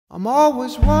I'm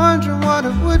always wondering what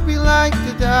it would be like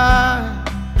to die.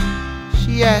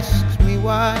 She asks me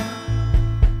why.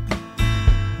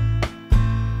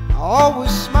 I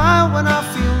always smile when I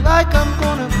feel like I'm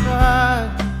gonna cry.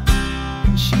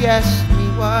 She asks me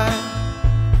why.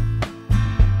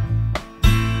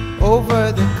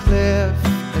 Over the cliff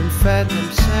and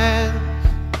phantom sands,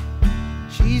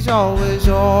 she's always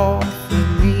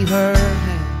offering me her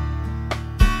hand,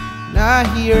 and I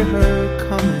hear her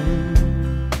coming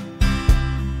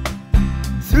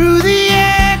through the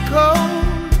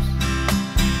echoes,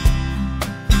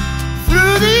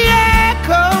 through the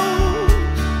echoes,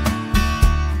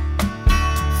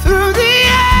 through the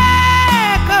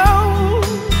echoes,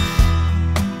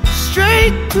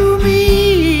 straight to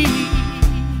me,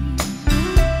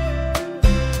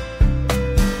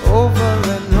 over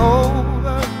and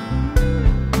over,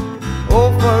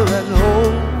 over and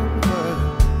over,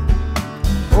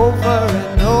 over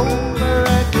and over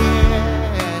again.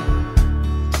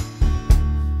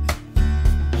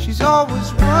 She's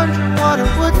always wondering what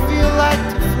it would feel like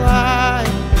to fly.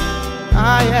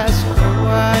 I ask her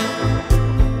why.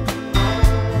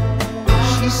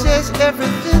 She says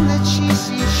everything that she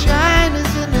sees shine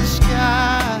is in the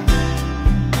sky,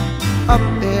 up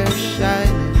there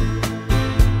shining.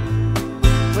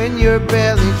 When your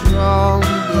belly's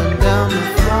rumbling down the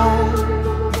phone,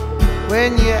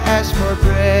 when you ask for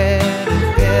bread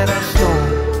and get a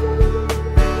stone,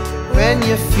 when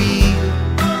you feel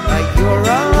like you're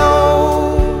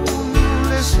alone,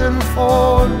 listen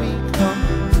for me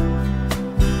coming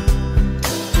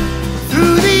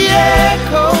through the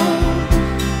echo,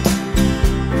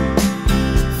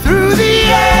 through the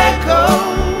echo,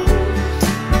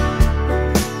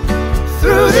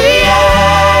 through the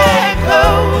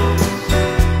echoes,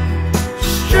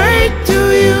 straight to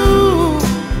you.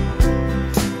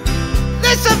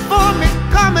 Listen for me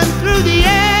coming through the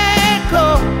echo,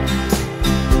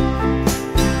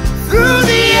 through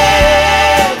the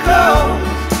echoes,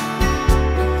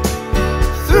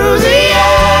 through the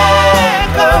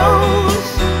echoes,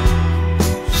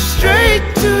 straight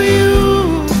to you.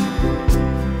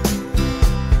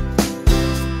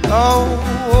 Oh,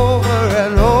 over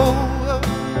and over,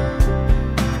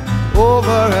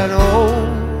 over and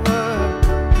over,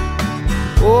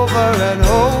 over and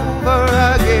over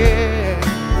again.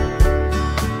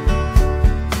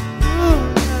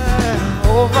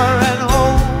 Over and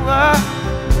over,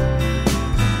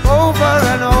 over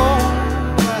and over,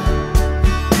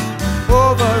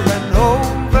 over and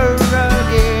over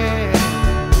again.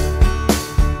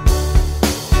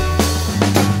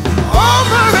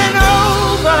 Over and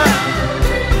over,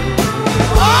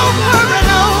 over and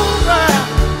over,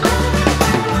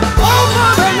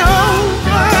 over and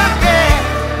over again.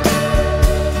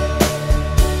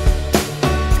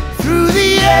 Through the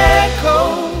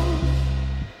echoes,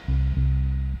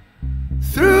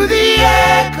 through the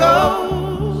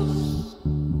echoes,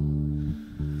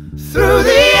 through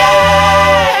the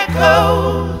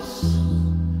echoes,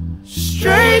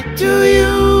 straight to you.